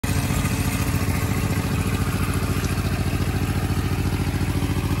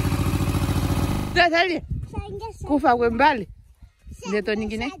Natalia. Kufa kwembali. Ndeto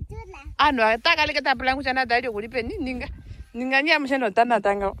nyingine. Ano ataka leke tapulangu cha Natalia kulipe ninga. Ninga nya msheno tana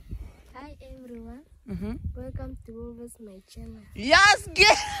tanga. Hi everyone. Welcome to Over's my channel. Yes,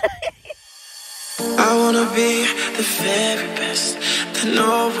 I wanna be the very best that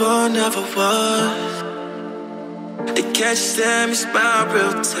no one ever was. To catch them is my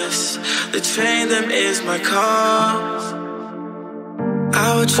real test. To train them is my cause.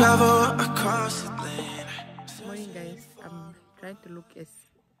 I will travel across the land. Morning guys, I'm trying to look as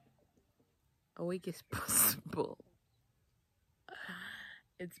awake as possible.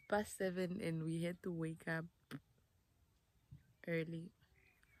 It's past 7 and we had to wake up early.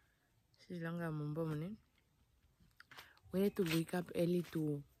 We had to wake up early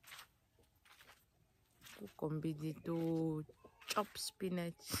to chop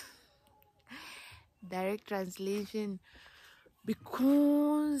spinach. Direct translation,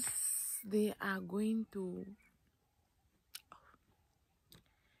 because they are going to.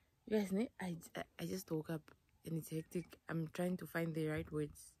 You guys know, I just woke up and it's hectic. I'm trying to find the right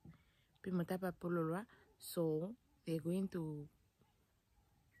words. So they're going to.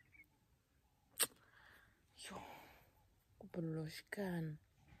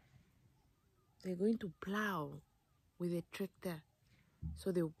 They're going to plow with a tractor,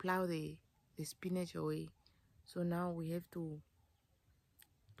 so they will plow the spinach away. So now we have to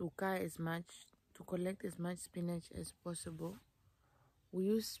collect as much spinach as possible. We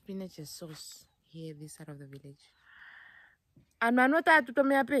use spinach as sauce here this side of the village. And manota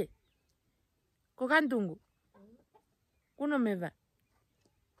tutomeape kokantungu kuno meva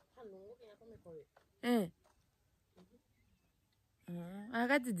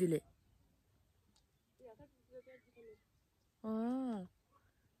akatidile. Oh,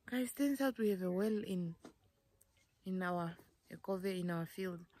 guys, turns out we have a well in our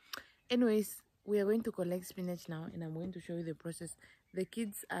field. Anyways, we are going to collect spinach now, and I'm going to show you the process. The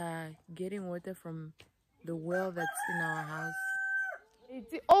kids are getting water from the well that's in our house.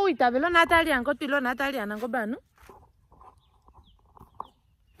 Oh, itabelo Natalia anko tilo Natalia nango banu.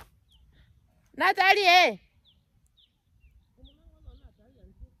 Natalia.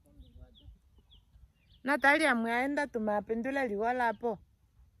 Natalia mwaenda tumapendula liwala hapo.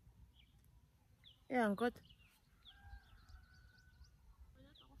 Ankot.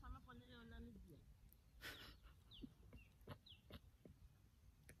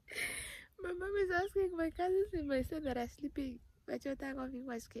 My mom is asking my cousins and my son that are sleeping. But you talk of it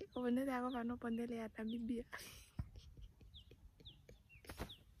was okay. Oh, no, I have no pandele at Namibia.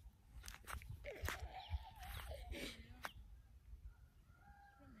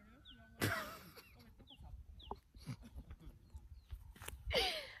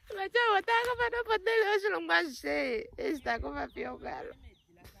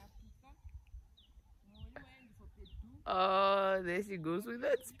 Oh, there she goes with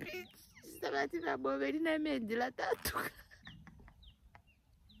that speech.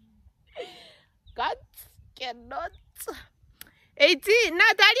 God cannot. 18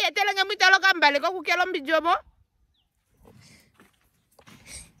 Natalia telanga mitalo kambale ko kukelo mbijobo.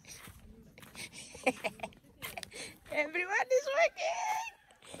 Everyone is working.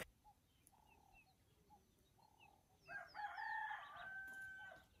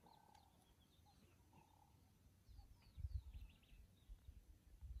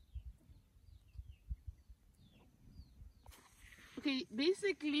 Okay,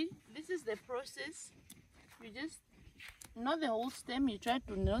 basically, this is the process. You just not the whole stem. You try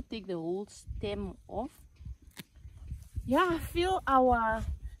to not take the whole stem off. Yeah, feel our.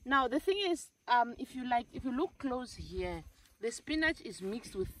 Now the thing is, if you look close here, the spinach is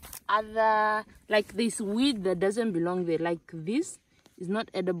mixed with other, like this weed that doesn't belong there. Like this is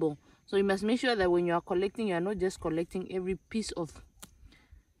not edible. So you must make sure that when you are collecting, you are not just collecting every piece of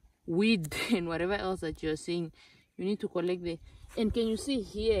weed and whatever else that you're seeing. You need to collect the. And can you see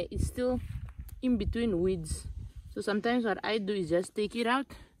here, it's still in between weeds. So sometimes what I do is just take it out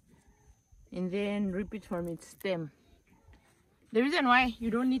and then rip it from its stem. The reason why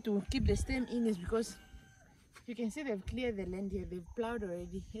you don't need to keep the stem in is because you can see they've cleared the land here. They've plowed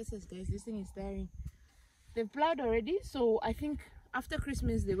already. Yes, guys, this thing is tiring. They've plowed already. So I think after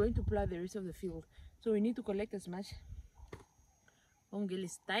Christmas, they're going to plow the rest of the field. So we need to collect as much. Ongel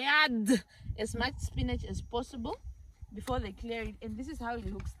is tired. As much spinach as possible before they clear it. And this is how it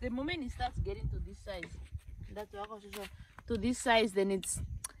looks. The moment it starts getting to this size, to this size, then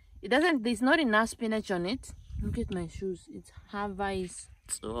there's not enough spinach on it. Look at my shoes. It's half ice.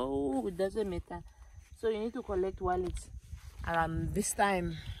 So it doesn't matter. So you need to collect while it's around this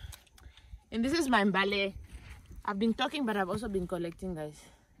time. And this is my mbale. I've been talking, but I've also been collecting, guys.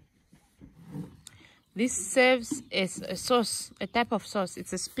 This serves as a sauce, a type of sauce.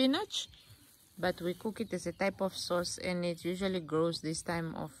 It's a spinach, but we cook it as a type of sauce, and it usually grows this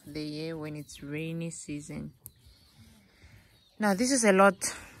time of the year when it's rainy season. Now this is a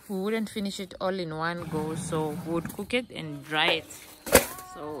lot. We wouldn't finish it all in one go, so we would cook it and dry it.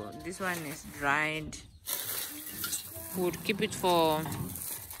 So this one is dried. We would keep it for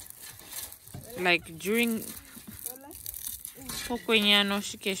like during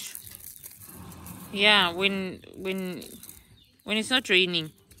yeah, when it's not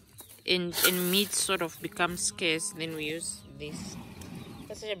raining and meat sort of becomes scarce, then we use this.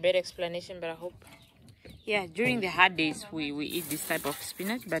 That's such a bad explanation, but I hope. Yeah, during the hard days we eat this type of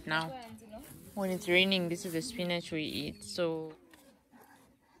spinach, but now when it's raining, this is the spinach we eat. So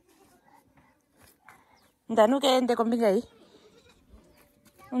Ndanu ke ente kombinga hii?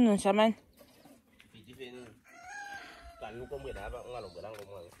 Unu shaman.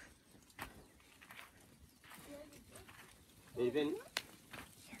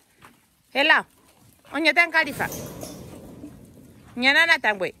 Hela, onye tan kalifa. Nyana na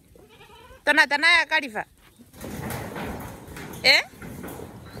tangwe. Tona ya kalifa. Eh?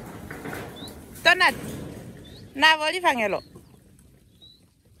 Tona na voli fangelo.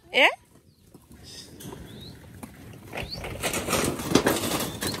 Eh?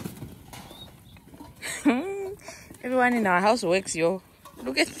 Everyone in our house works, yo.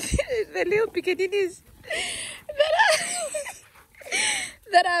 Look at the little pickaninnies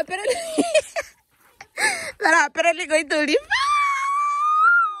that are apparently going to live.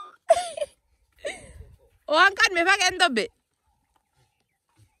 Oh, can me back end of it.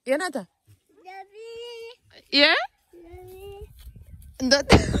 Yanata? Yeah?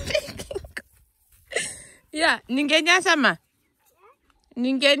 Yeah, Ningenya sama.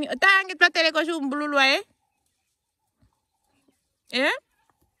 Ningeni, tangit platele ko sumbululwa eh? Eh?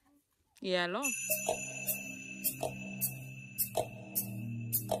 Yeah, lo.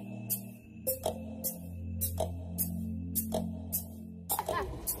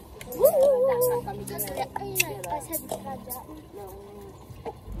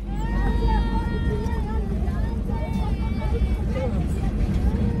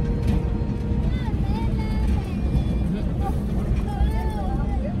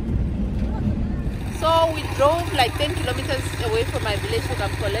 So we drove like 10 kilometers away from my village to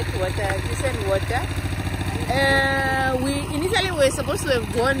come collect water, decent water. We initially were supposed to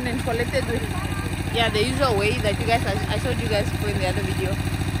have gone and collected with, yeah, the usual way that you guys, I showed you guys in the other video.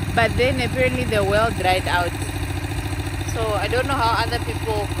 But then apparently the well dried out. So I don't know how other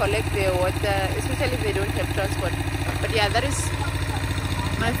people collect their water, especially if they don't have transport. But yeah, that is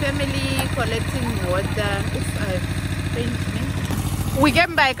my family collecting water. If I've faint me. We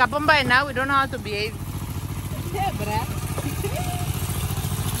came by Kapomba and now we don't know how to behave. Yeah, bruh.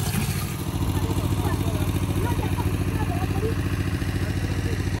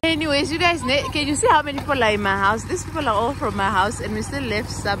 Anyways, you guys, can you see how many people are in my house? These people are all from my house, and we still left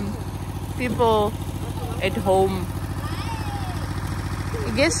some people at home.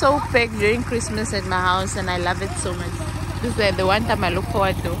 It gets so packed during Christmas at my house, and I love it so much. This is the one time I look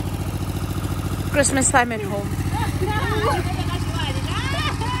forward to. Christmas time at home.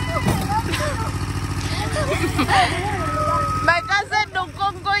 My cousin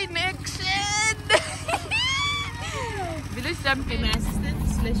Congo in action. Village champion assistant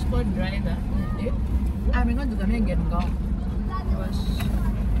 / co-driver. I'm going to come and get gone. Gosh,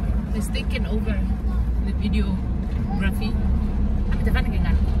 he's taken over the videography.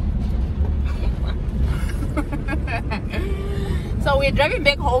 So we're driving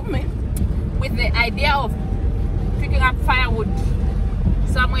back home with the idea of picking up firewood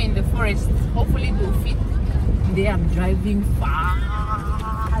somewhere in the forest. Hopefully it will fit. Today I'm driving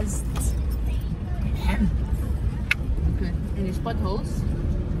fast. Good. And there's potholes.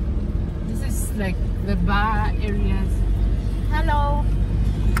 This is like the bar areas. Hello.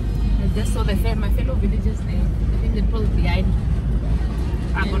 I just saw my fellow villagers there. I think they're probably behind.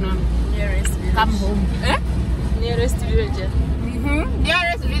 I'm gonna Nearest village. come home. Eh? Nearest village.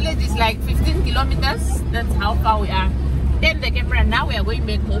 Nearest village is like 15 kilometers. That's how far we are. Then the camera. Now we are going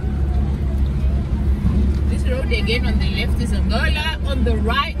back home. This road again, on the left is Angola, on the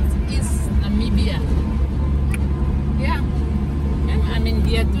right is Namibia. Yeah. I mean,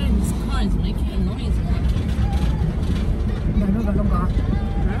 the this car is making a noise.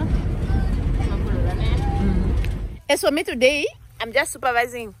 As for me today, I'm just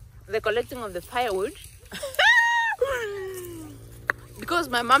supervising the collecting of the firewood. Because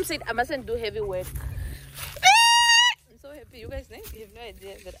my mom said I mustn't do heavy work. I'm so happy. You guys think you have no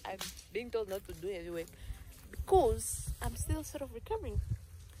idea that I'm being told not to do heavy work. Because I'm still sort of recovering.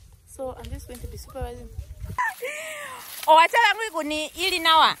 So I'm just going to be supervising. Oh, what's that? We're ili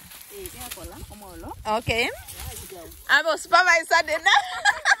nawa. Okay. I'm a supervisor then.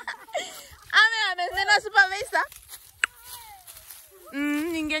 I'm a supervisor.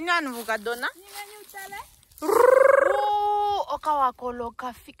 Ningenyan vukadona.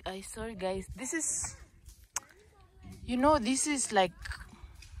 Sorry guys, this is, you know, this is like,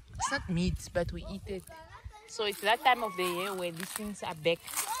 it's not meat, but we eat it. So it's that time of the year where these things are baked.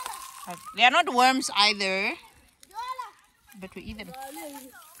 They are not worms either, but we eat them.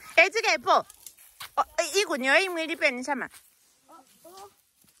 It's okay, po. Ikunyo imwili pen sama.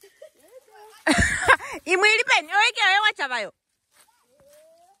 Imwili pen, oike wacha bayo.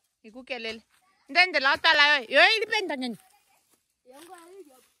 Ikukelele. Then the lata la yo ilipen tangen.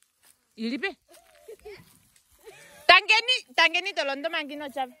 Ilipe. Tangeni tolondo mangino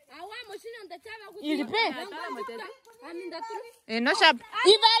chab. Ilipe. No chab.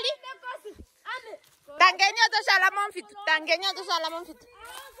 Ivali. Tangeni to salamon fit. Tangeni to salamon fit.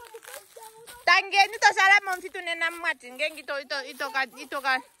 Tangeni to salamon fit ne namati ngengi to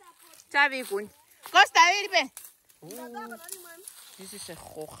itoka chavi kun. Costa ilipe. This is a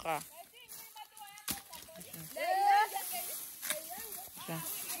hoja.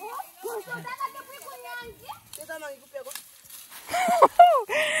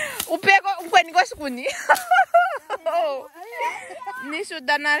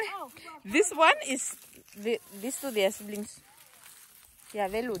 This one is these two their siblings. Yeah,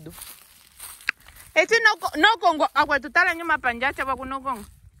 they ludo. It's no Congo. I want to tell you my panjata wa no Congo.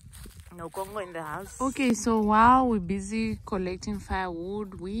 No Congo in the house. Okay, so while we're busy collecting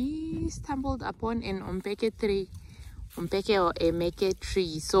firewood, we stumbled upon an ompeke tree. Ompeke or emeke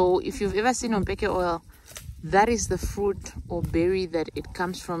tree. So if you've ever seen ompeke oil, that is the fruit or berry that it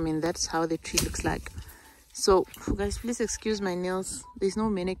comes from, and that's how the tree looks like. So guys, please excuse my nails, there's no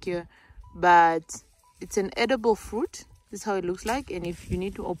manicure, but it's an edible fruit. This is how it looks like, and if you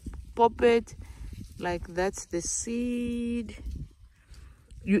need to pop it, like that's the seed,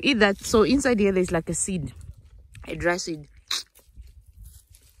 you eat that. So inside here there's like a seed, a dry seed.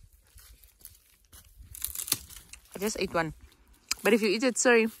 I just ate one, but if you eat it,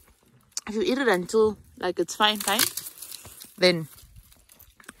 sorry, if you eat it until like it's fine, then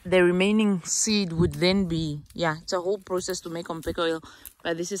the remaining seed would then be, yeah, it's a whole process to make ompeke oil,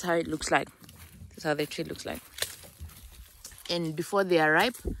 but this is how it looks like. This is how the tree looks like, and before they are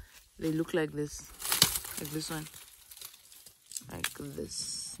ripe, they look like this one, like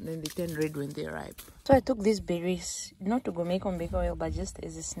this. Then they turn red when they're ripe. So I took these berries not to go make ompeke oil, but just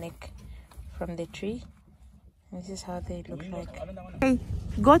as a snack from the tree. This is how they look like. I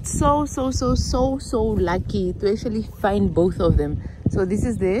got so lucky to actually find both of them. So this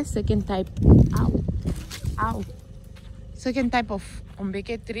is the second type. Second type of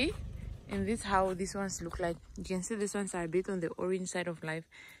ompeke tree, and this is how these ones look like. You can see these ones are a bit on the orange side of life,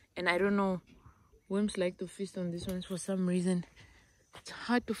 and I don't know, worms like to feast on these ones for some reason. It's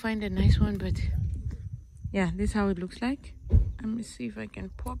hard to find a nice one, but yeah, this is how it looks like. Let me see if I can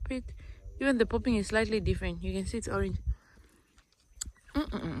pop it. Even the popping is slightly different. You can see it's orange.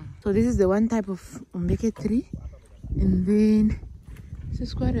 So this is the one type of ompeke tree, and then this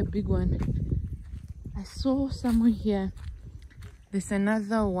is quite a big one. I saw somewhere here there's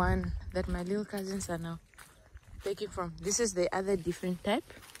another one that my little cousins are now taking from. This is the other different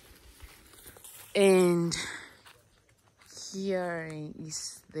type, and here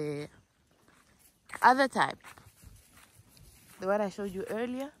is the other type, the one I showed you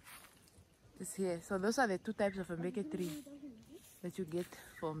earlier. Here. So those are the two types of ompeke tree that you get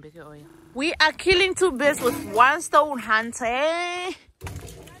for ompeke oil. We are killing two birds with one stone, Hunter.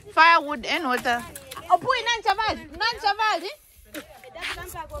 Firewood and water. Oh, boy, Nanchaval.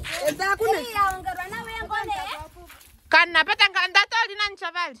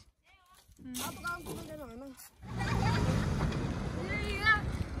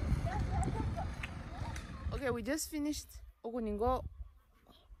 Okay, we just finished okuningo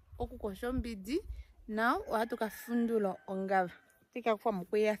okukoshombi. Now we have to kafundula ongava. Tika kwa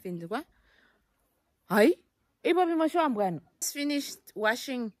mkweya findikwa. Hai? Ibo bimasho ambwano. Just finished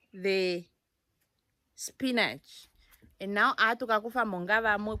washing the spinach, and now I have to kakufa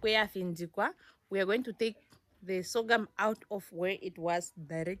mongava mkweya findikwa. We are going to take the sorghum out of where it was.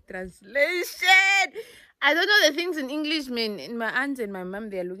 Direct translation. I don't know the things in English, man. And my aunt and my mom,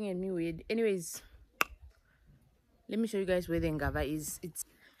 they are looking at me weird. Anyways, let me show you guys where the ngava is.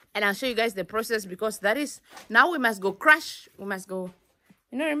 And I'll show you guys the process, because that is, now we must go crush. We must go,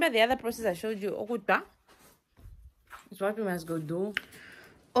 you know, remember the other process I showed you, okuta? It's what we must go do.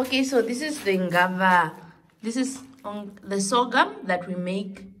 Okay, so this is the ngava. This is the sorghum that we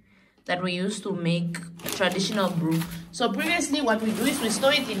make that we use to make traditional brew. So previously what we do is we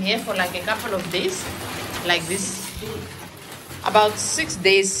store it in here for like a couple of days, like this, about 6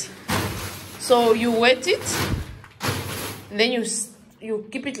 days. So you wet it, and then you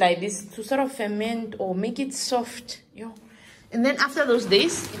keep it like this to sort of ferment or make it soft. And then after those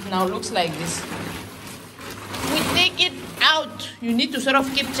days, it now looks like this. We take it out. You need to sort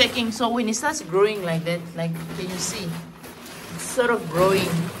of keep checking. So when it starts growing like that, like, can you see? It's sort of growing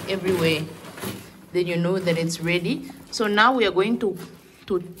everywhere. Then you know that it's ready. So now we are going to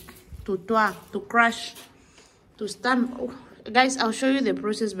crush, to stamp. Oh, guys, I'll show you the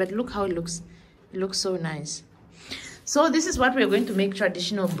process, but look how it looks. It looks so nice. So this is what we are going to make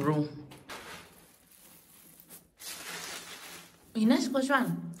traditional brew. You guys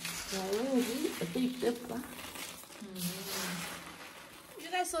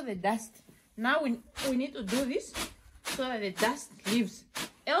saw the dust. Now we need to do this so that the dust leaves.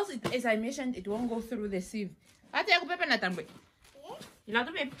 Else, as I mentioned, it won't go through the sieve.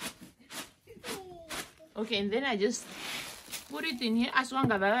 Okay, and then I just put it in here. As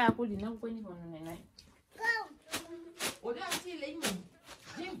long as I put it in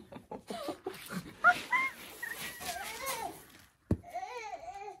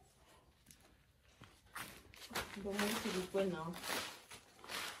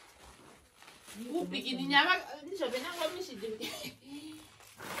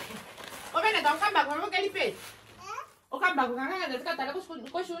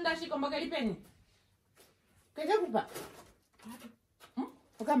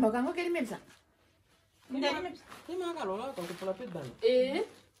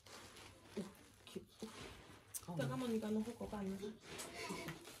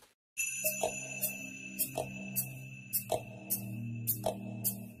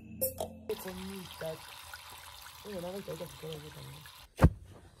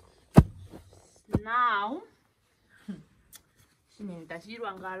Now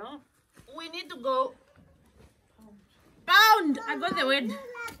we need to go pound. I got the word.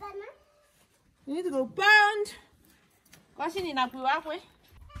 We need to go pound.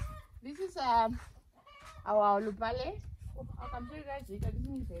 This is our lupale. I can show you guys it. This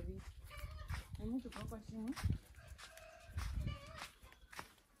is heavy. I need to go question.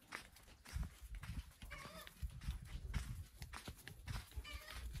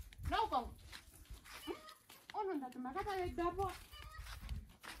 No Congo. Oh no, that's my double.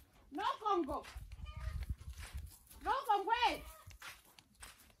 No Congo. No Congo.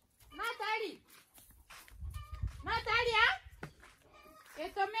 Natalie. Natalia.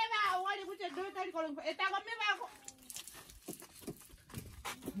 Esto me va a worry with the daughter.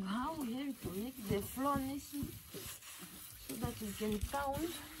 Now we have to make the flour so that we can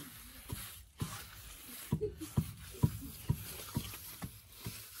pound.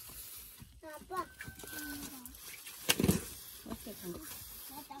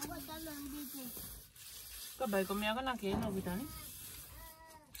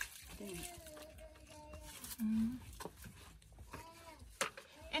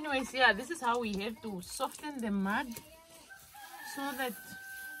 Anyways, yeah, this is how we have to soften the mud so that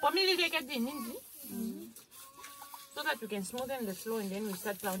so that we can smoothen the flour, and then we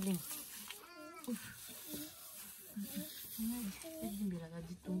start pounding.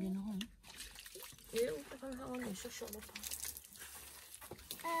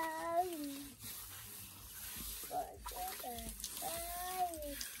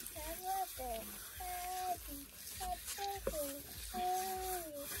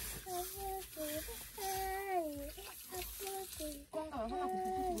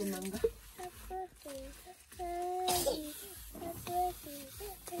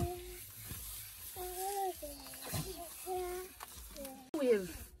 We have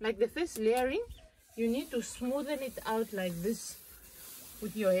like the first layering. You need to smoothen it out like this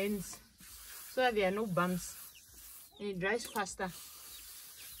with your hands so that there are no bumps and it dries faster.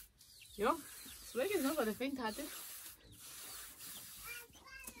 Yo, this work is not for the faint-hearted.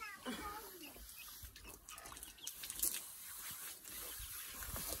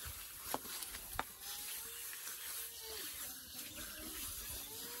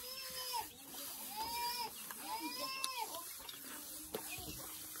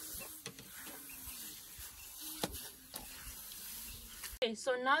 Okay,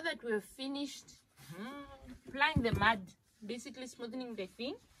 so now that we've finished applying the mud, basically smoothing the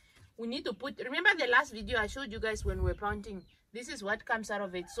thing, we need to put, remember the last video I showed you guys when we were pounding, this is what comes out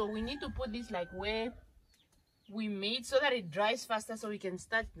of it. So we need to put this like where we made so that it dries faster so we can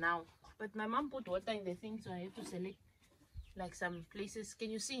start now. But my mom put water in the thing, so I have to select like some places.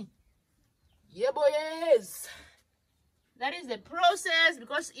 Can you see? Yeah, boys! that is the process,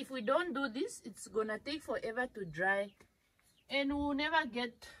 because if we don't do this, it's gonna take forever to dry and we'll never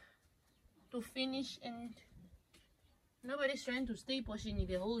get to finish, and nobody's trying to stay pushing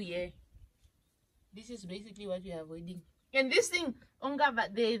the whole year. This is basically what we are avoiding. And this thing,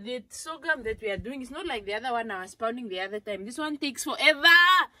 the sorghum that we are doing is not like the other one I was pounding the other time. This one takes forever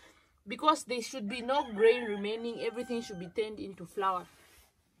because there should be no grain remaining. Everything should be turned into flour.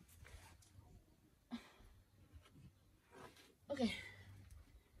 Okay.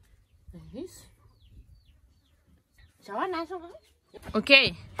 Like this.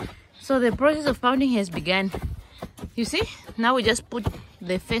 Okay. So the process of pounding has begun. You see? Now we just put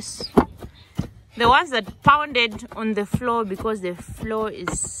the face. The ones that pounded on the floor, because the floor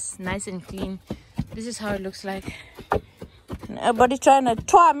is nice and clean. This is how it looks like. Everybody trying to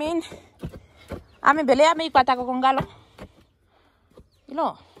try me. Ami bele ami kwatako kongalo.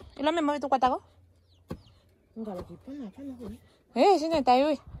 Ilo me mo itu kwatako. Ngalo kipana kana ho. Sine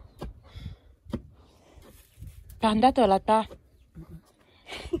tayo. Panda to lata.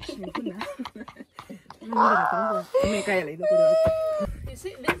 You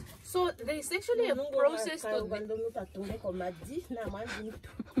see this? So there is actually a process to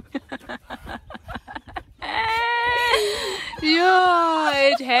yo,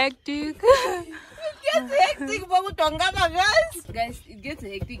 it's hectic. It gets hectic, guys. It gets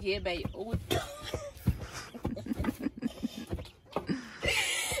hectic here by old.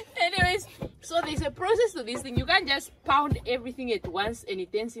 Anyways, so there's a process to this thing. You can't just pound everything at once and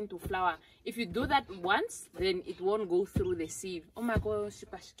it turns into flour. If you do that once, then it won't go through the sieve. Oh my gosh,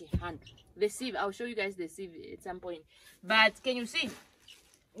 the sieve. I'll show you guys the sieve at some point. But can you see?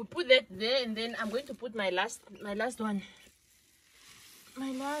 We put that there, and then I'm going to put my last one.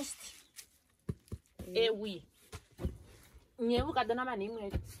 My last ewi.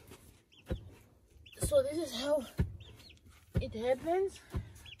 So this is how it happens.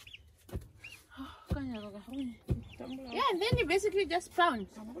 Yeah, and then you basically just pound.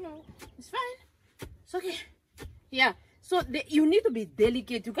 It's fine. It's okay. Yeah. So you need to be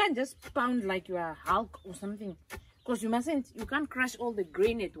delicate. You can't just pound like you are Hulk or something, because you can't crush all the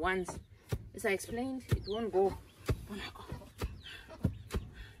grain at once. As I explained, it won't go. Oh my God.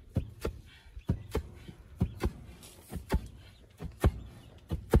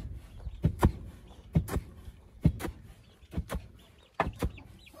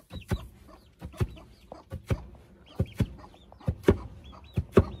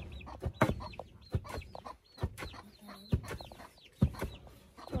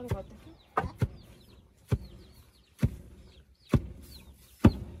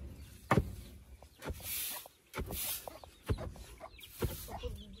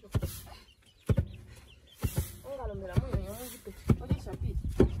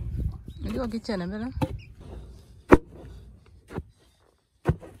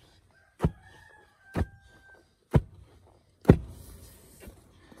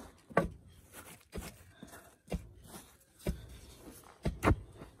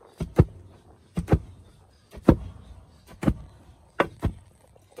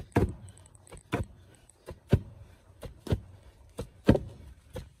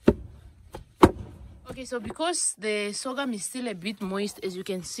 Okay, so because the sorghum is still a bit moist, as you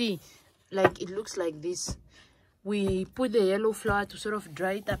can see, like it looks like this, we put the yellow flour to sort of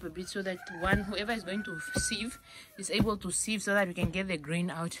dry it up a bit, so that whoever is going to sieve is able to sieve, so that we can get the grain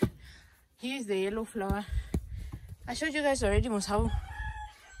out. Here's the yellow flour. I showed you guys already how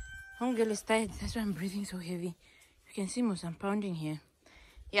girl is tired. That's why I'm breathing so heavy. You can see I'm pounding here.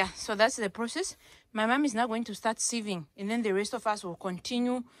 Yeah, so that's the process. My mom is now going to start sieving, and then the rest of us will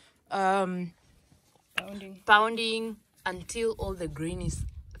continue pounding until all the grain is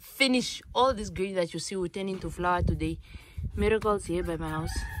finished. All this grain that you see will turn into flour today. Miracles here by my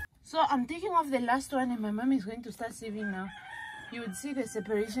house. So I'm taking off the last one, and my mom is going to start sieving now. You would see the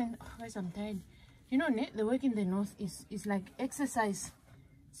separation. Oh, guys, I'm tired. You know, the work in the north is like exercise.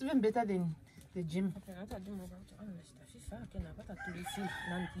 It's even better than the gym.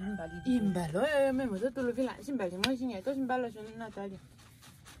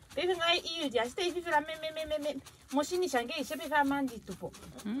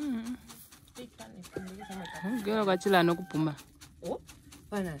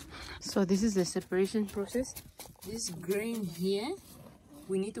 So this is the separation process. This grain here,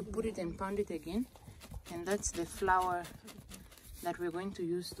 we need to put it and pound it again, and that's the flour that we're going to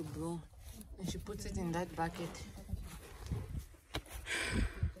use to brew. And she puts it in that bucket.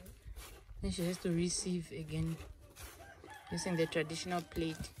 Then she has to re-sieve again using the traditional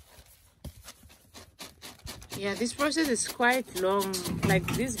plate. Yeah, this process is quite long. Like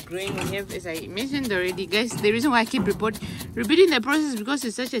this grain we have, as I mentioned already, guys, the reason why I keep repeating the process because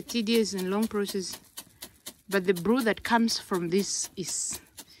it's such a tedious and long process. But the brew that comes from this is,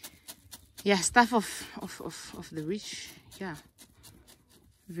 yeah, stuff of the rich. Yeah,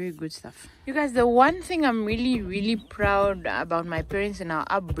 very good stuff. You guys, the one thing I'm really proud about my parents and our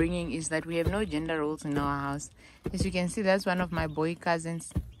upbringing is that we have no gender roles in our house. As you can see, that's one of my boy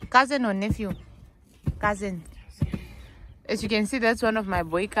cousins. Cousin or nephew? Cousin. As you can see, that's one of my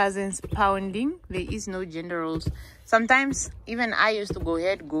boy cousins pounding. There is no gender roles. Sometimes even I used to go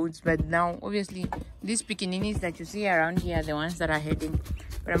head goats, but now obviously these pickaninnies that you see around here are the ones that are heading.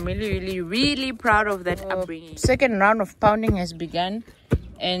 But I'm really proud of that upbringing. Second round of pounding has begun,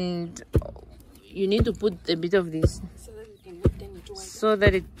 and you need to put a bit of this so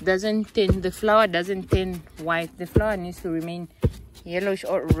that it doesn't turn, the flour doesn't turn white. The flour needs to remain yellowish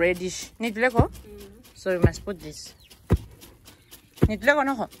or reddish. So you must put this.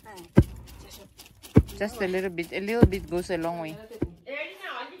 Just a little bit goes a long way.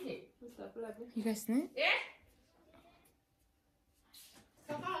 You guys know?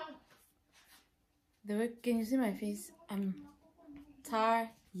 The work, can you see my face? I'm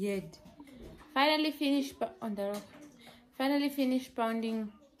tired. Finally finished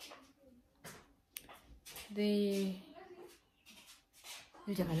pounding the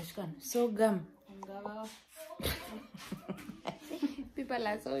sorghum. People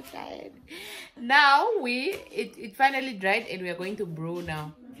are so tired. Now it finally dried and we are going to brew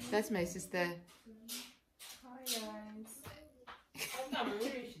now. That's my sister. Hi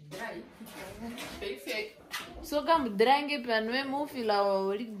guys. Sorghum drying pan we move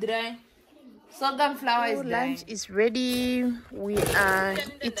dry. Sorghum flour is dry. Lunch is ready. We are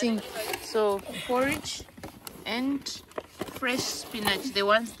eating porridge and fresh spinach, the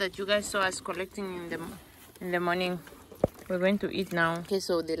ones that you guys saw us collecting in the morning. We're going to eat now. Okay,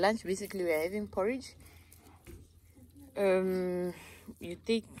 so the lunch, basically we are having porridge. You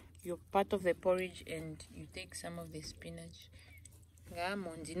take your part of the porridge and you take some of the spinach. You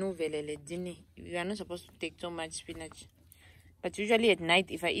are not supposed to take so much spinach, but usually at night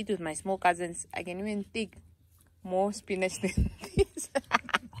if I eat with my small cousins, I can even take more spinach than this.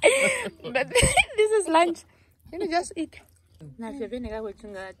 But this is lunch. You just eat.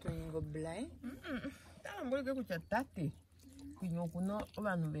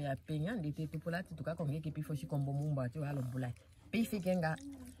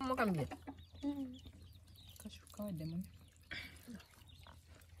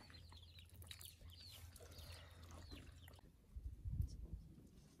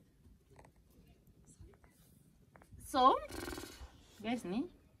 So, guys, I'm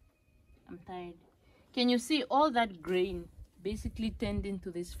tired. Can you see all that grain basically turned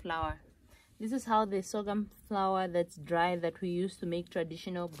into this flour? This is how the sorghum flour that's dry that we use to make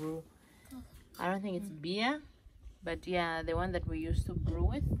traditional brew. I don't think it's beer, but yeah, the one that we used to brew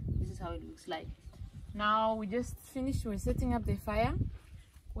with. This is how it looks like. Now we just finished. We're setting up the fire.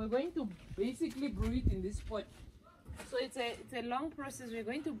 We're going to basically brew it in this pot. So it's a long process. We're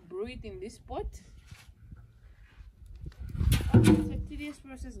going to brew it in this pot. It's a tedious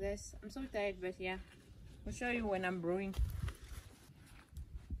process, guys. I'm so tired, but yeah, I'll show you when I'm brewing.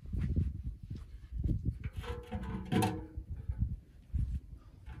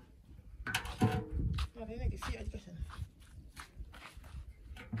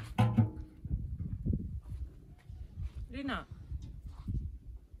 Lina.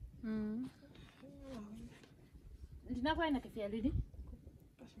 Lina, why not kafia, Lidi?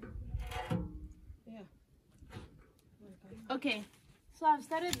 Yeah. Okay, so I've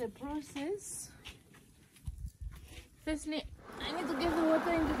started the process. Firstly, I need to get the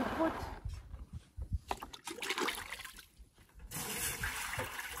water into the pot.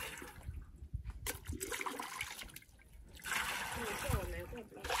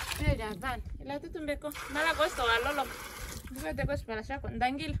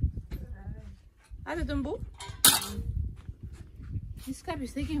 This cup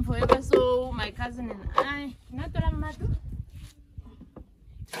is taking forever, so my cousin and I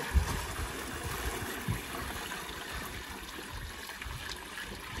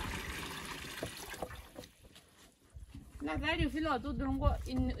you feel out to drongo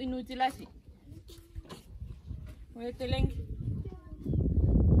inutilasi. We're telling.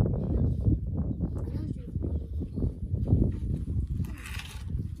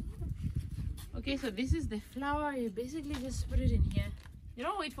 Okay, so this is the flour. You basically just put it in here. You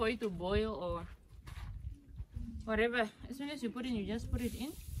don't wait for it to boil or whatever. As soon as you put it in, you just put it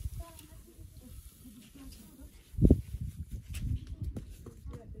in.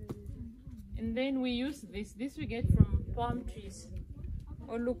 And then we use this. This we get from palm trees.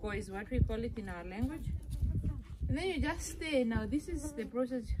 Oluko is what we call it in our language. And then you just stir. Now this is the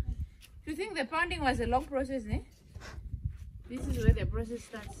process. If you think the pounding was a long process, eh? This is where the process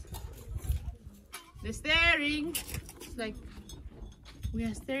starts. The stirring. It's like we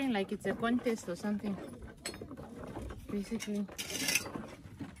are stirring like it's a contest or something. Basically.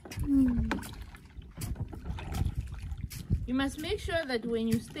 You must make sure that when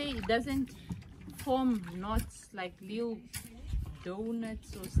you stir, it doesn't form knots like little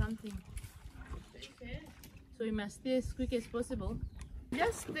donuts or something. So you must stir as quick as possible.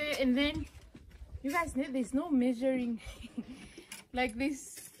 Just stir, and then you guys know there's no measuring like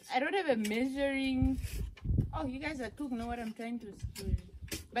this. I don't have a measuring. Oh, you guys at cook know what I'm trying to do.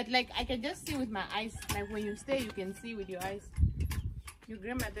 But like I can just see with my eyes. Like when you stir, you can see with your eyes. Your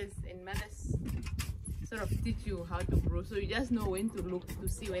grandmothers and mothers sort of teach you how to brew, so you just know when to look to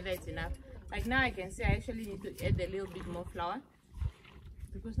see whether it's enough. Like now I can say I actually need to add a little bit more flour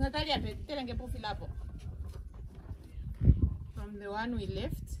because Natalia from the one we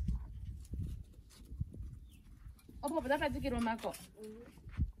left.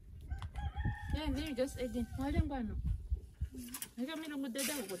 Yeah, and then you just add in.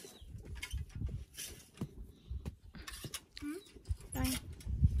 Fine.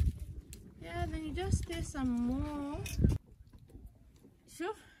 Yeah, then you just stir some more.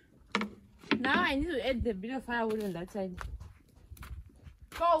 Sure. Now I need to add the bit of firewood on that side.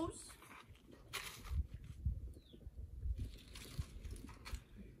 Goes.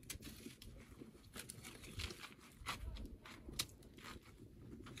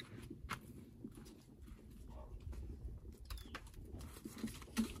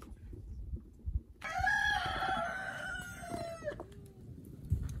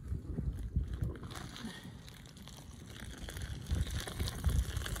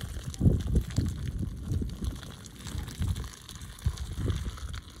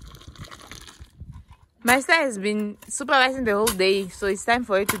 My sister has been supervising the whole day, so it's time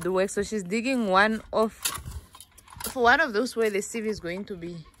for her to do work. So she's digging one of those where the sieve is going to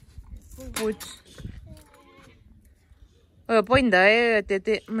be put. Oh, point there,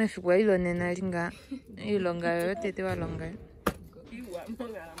 tete, me figure ilone na linga, ilonga, tete wa longa.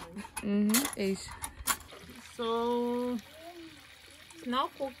 So it's now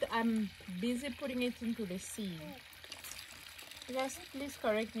cooked. I'm busy putting it into the sieve. Guys, please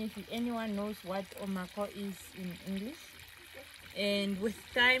correct me if anyone knows what omako is in English. And with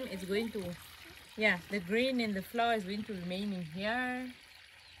time, it's going to, yeah, the grain and the flour is going to remain in here,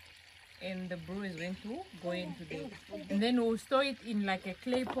 and the brew is going to go into there. And then we'll store it in like a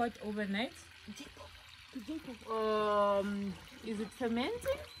clay pot overnight. Is it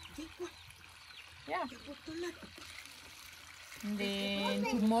fermenting? Yeah. And then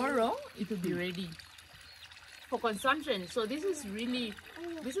tomorrow it will be ready for consumption. So this is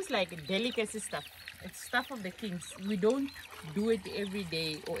like a delicacy stuff. It's stuff of the kings. We don't do it every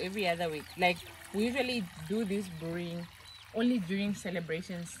day or every other week. Like we usually do this brewing only during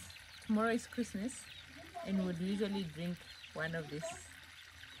celebrations. Tomorrow is Christmas and we would usually drink one of this.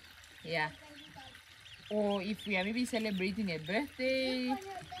 Yeah. Or if we are maybe celebrating a birthday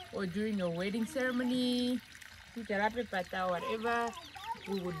or during a wedding ceremony, whatever,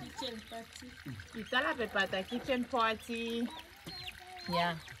 we would kitchen party.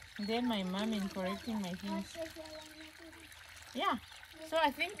 Yeah. And then my mom in correcting my things. Yeah. So I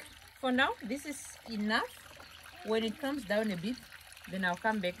think for now this is enough. When it comes down a bit, then I'll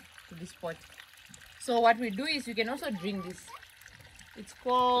come back to this pot. So what we do is you can also drink this. It's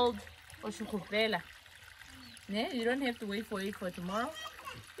called oshukupela. Yeah, you don't have to wait for it for tomorrow.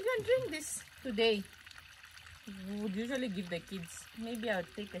 You can drink this today. We would usually give the kids. Maybe I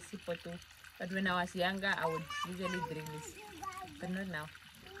would take a sip or two. But when I was younger, I would usually drink this. But not now.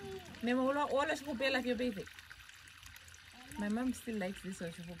 My mom still likes this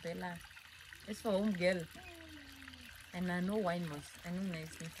oshukupela. It's for home girl. And I know wine most. I know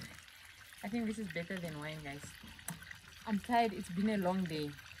niceness. I think this is better than wine, guys. I'm tired. It's been a long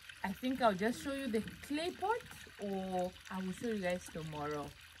day. I think I'll just show you the clay pot, or I will show you guys tomorrow.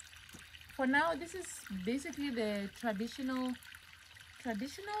 For now, this is basically the traditional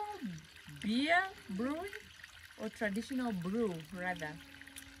beer brewing, or traditional brew rather.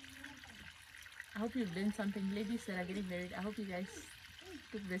 I hope you've learned something. Ladies that are getting married, I hope you guys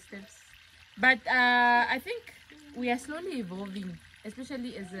took the steps. But I think we are slowly evolving,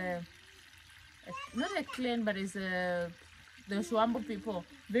 especially as not a clan, but as the Owambo people.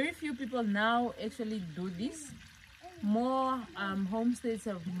 Very few people now actually do this. More homesteads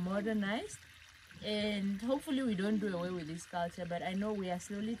have modernized, and hopefully we don't do away with this culture, but I know we are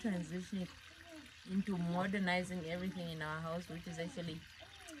slowly transitioning into modernizing everything in our house, which is actually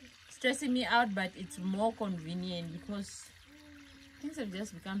stressing me out, but it's more convenient because things have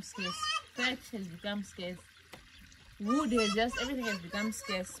just become scarce. Fetch has become scarce. Wood has just, everything has become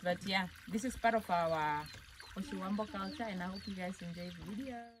scarce. But yeah, this is part of our Owambo culture, and I hope you guys enjoy the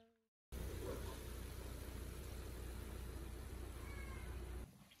video.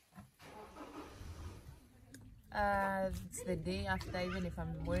 It's the day after, even if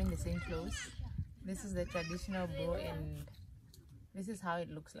I'm wearing the same clothes. This is the traditional brew, and this is how it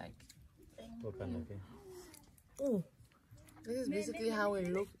looks like. Oh, this is basically how it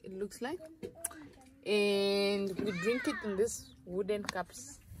looks like, and we drink it in these wooden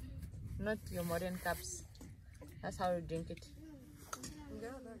cups, not your modern cups. That's how we drink it.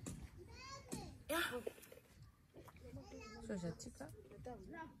 Yeah. So jatika.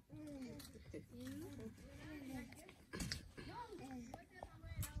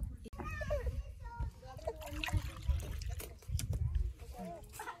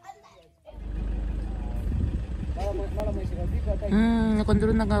 Cuando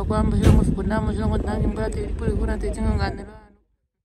una Owambo, si vamos a poner, vamos a encontrar un brazo y por el